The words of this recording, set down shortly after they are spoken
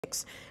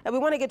And we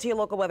want to get to your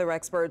local weather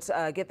experts,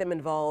 get them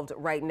involved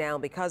right now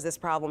because this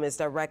problem is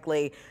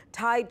directly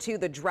tied to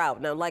the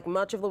drought. Now, like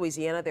much of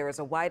Louisiana, there is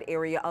a wide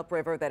area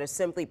upriver that is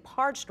simply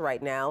parched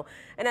right now.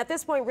 And at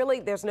this point, really,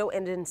 there's no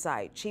end in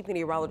sight. Chief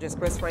Meteorologist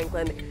Chris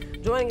Franklin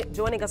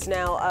joining us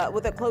now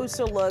with a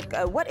closer look.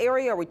 What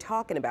area are we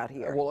talking about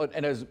here? Well,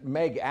 and as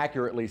Meg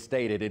accurately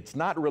stated, it's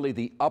not really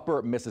the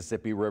upper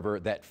Mississippi River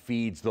that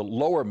feeds the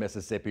lower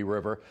Mississippi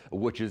River,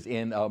 which is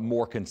in a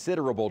more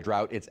considerable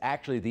drought. It's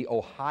actually the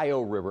Ohio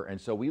River. And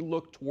so we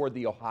look toward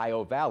the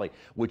Ohio Valley,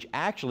 which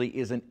actually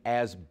isn't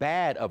as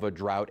bad of a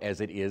drought as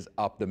it is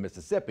up the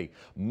Mississippi.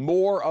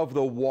 More of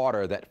the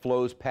water that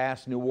flows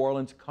past New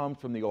Orleans comes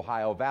from the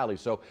Ohio Valley.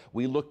 So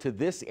we look to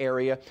this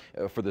area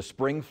for the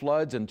spring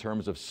floods in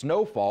terms of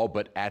snowfall,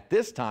 but at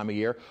this time of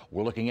year,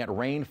 we're looking at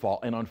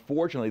rainfall. And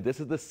unfortunately, this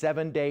is the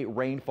 7-day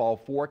rainfall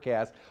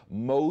forecast.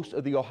 Most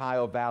of the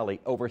Ohio Valley,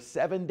 over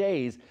 7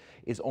 days,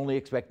 is only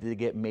expected to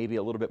get maybe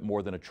a little bit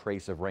more than a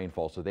trace of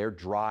rainfall. So their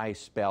dry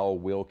spell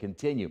will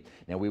continue.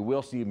 Now we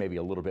will see maybe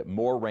a little bit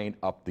more rain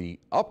up the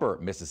upper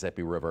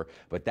Mississippi River,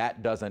 but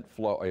that doesn't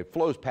flow. It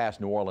flows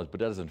past New Orleans, but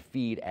doesn't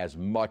feed as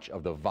much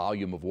of the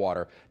volume of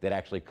water that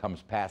actually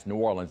comes past New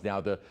Orleans. Now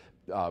the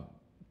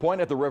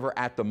point at the river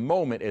at the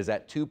moment is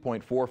at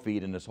 2.4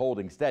 feet and is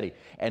holding steady.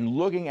 And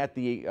looking at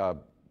the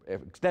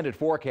extended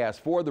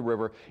forecast for the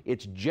river,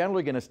 it's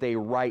generally going to stay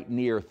right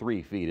near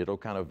 3 feet. It'll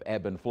kind of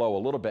ebb and flow a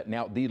little bit.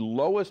 Now, the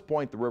lowest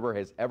point the river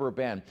has ever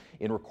been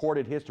in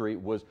recorded history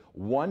was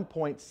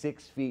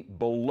 1.6 feet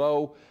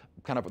below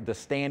kind of the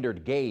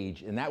standard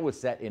gauge, and that was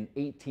set in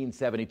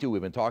 1872.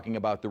 We've been talking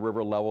about the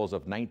river levels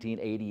of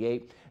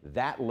 1988.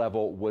 That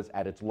level was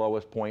at its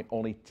lowest point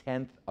only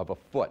 1/10 of a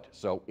foot.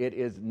 So it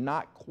is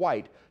not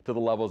quite to the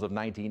levels of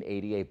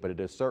 1988, but it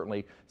is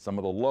certainly some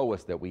of the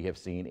lowest that we have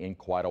seen in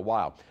quite a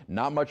while.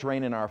 Not much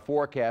rain in our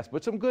forecast,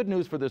 but some good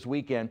news for this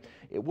weekend.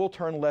 It will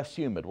turn less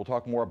humid. We'll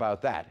talk more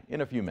about that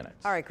in a few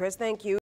minutes. All right, Chris, thank you.